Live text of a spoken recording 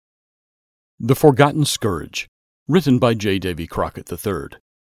The Forgotten Scourge, written by J. Davy Crockett III,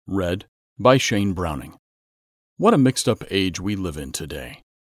 read by Shane Browning. What a mixed-up age we live in today.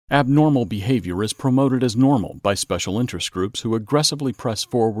 Abnormal behavior is promoted as normal by special interest groups who aggressively press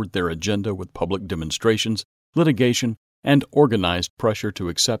forward their agenda with public demonstrations, litigation, and organized pressure to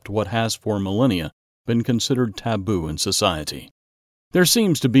accept what has for millennia been considered taboo in society. There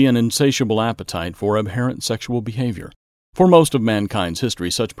seems to be an insatiable appetite for aberrant sexual behavior. For most of mankind's history,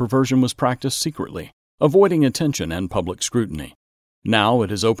 such perversion was practiced secretly, avoiding attention and public scrutiny. Now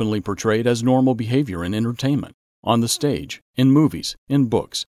it is openly portrayed as normal behavior in entertainment, on the stage, in movies, in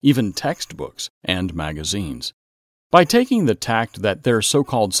books, even textbooks, and magazines. By taking the tact that their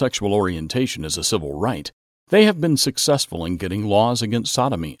so-called sexual orientation is a civil right, they have been successful in getting laws against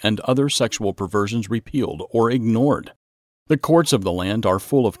sodomy and other sexual perversions repealed or ignored. The courts of the land are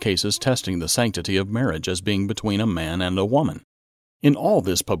full of cases testing the sanctity of marriage as being between a man and a woman. In all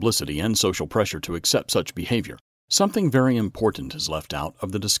this publicity and social pressure to accept such behavior, something very important is left out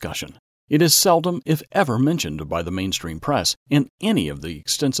of the discussion. It is seldom, if ever, mentioned by the mainstream press in any of the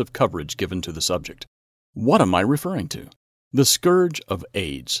extensive coverage given to the subject. What am I referring to? The scourge of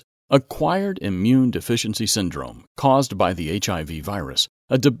AIDS, acquired immune deficiency syndrome caused by the HIV virus,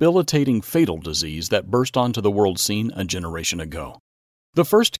 a debilitating fatal disease that burst onto the world scene a generation ago. The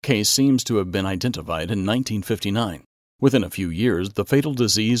first case seems to have been identified in 1959. Within a few years, the fatal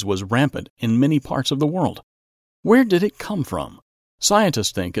disease was rampant in many parts of the world. Where did it come from?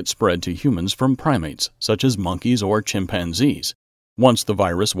 Scientists think it spread to humans from primates, such as monkeys or chimpanzees. Once the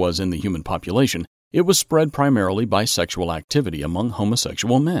virus was in the human population, it was spread primarily by sexual activity among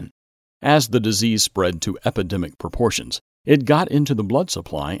homosexual men. As the disease spread to epidemic proportions, it got into the blood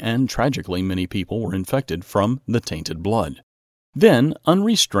supply, and tragically many people were infected from the tainted blood. Then,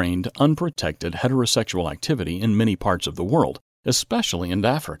 unrestrained, unprotected heterosexual activity in many parts of the world, especially in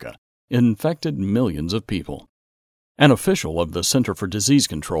Africa, infected millions of people. An official of the Center for Disease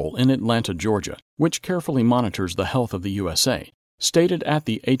Control in Atlanta, Georgia, which carefully monitors the health of the USA, stated at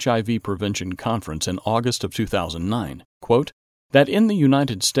the HIV Prevention Conference in August of 2009, quote, that in the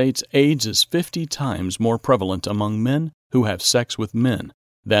United States, AIDS is 50 times more prevalent among men who have sex with men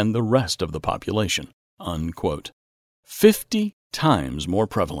than the rest of the population, unquote. 50 times more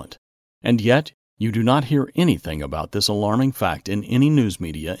prevalent. And yet, you do not hear anything about this alarming fact in any news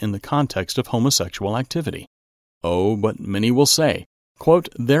media in the context of homosexual activity. Oh, but many will say, quote,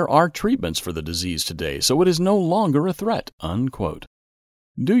 there are treatments for the disease today, so it is no longer a threat, unquote.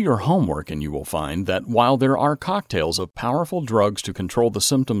 Do your homework and you will find that while there are cocktails of powerful drugs to control the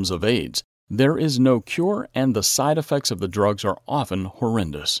symptoms of AIDS, there is no cure, and the side effects of the drugs are often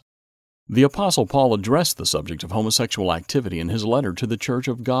horrendous. The Apostle Paul addressed the subject of homosexual activity in his letter to the Church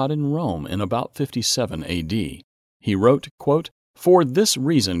of God in Rome in about 57 A.D. He wrote, quote, for this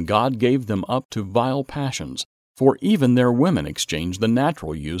reason God gave them up to vile passions, for even their women exchange the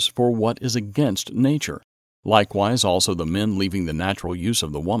natural use for what is against nature. Likewise also the men leaving the natural use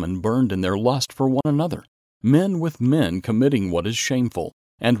of the woman burned in their lust for one another, men with men committing what is shameful,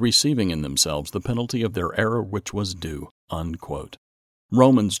 and receiving in themselves the penalty of their error which was due, unquote.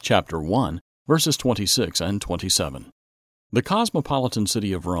 Romans chapter 1, verses 26 and 27. The cosmopolitan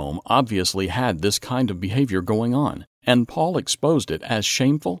city of Rome obviously had this kind of behavior going on, and Paul exposed it as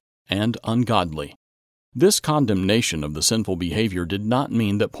shameful and ungodly. This condemnation of the sinful behavior did not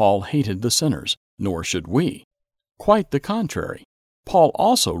mean that Paul hated the sinners, nor should we. Quite the contrary. Paul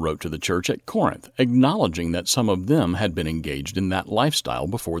also wrote to the church at Corinth, acknowledging that some of them had been engaged in that lifestyle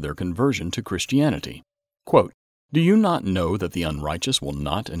before their conversion to Christianity. Quote, do you not know that the unrighteous will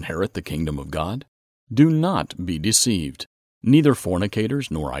not inherit the kingdom of God? Do not be deceived. Neither fornicators,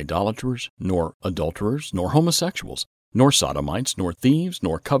 nor idolaters, nor adulterers, nor homosexuals, nor sodomites, nor thieves,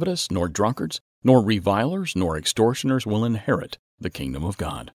 nor covetous, nor drunkards, nor revilers, nor extortioners will inherit the kingdom of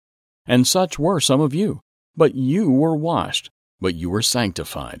God. And such were some of you. But you were washed, but you were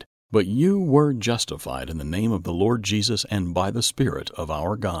sanctified, but you were justified in the name of the Lord Jesus and by the Spirit of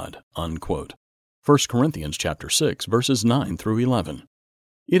our God, unquote. 1 Corinthians chapter 6, verses 9 through 11.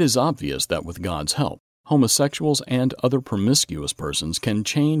 It is obvious that with God's help, homosexuals and other promiscuous persons can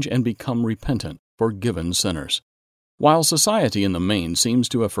change and become repentant, forgiven sinners. While society in the main seems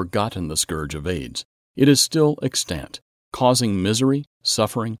to have forgotten the scourge of AIDS, it is still extant, causing misery,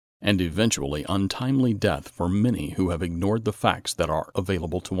 suffering, and eventually untimely death for many who have ignored the facts that are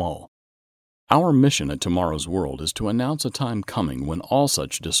available to all. Our mission at Tomorrow's World is to announce a time coming when all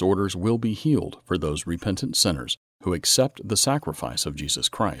such disorders will be healed for those repentant sinners who accept the sacrifice of Jesus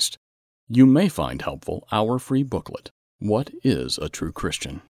Christ. You may find helpful our free booklet, What is a True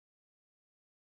Christian?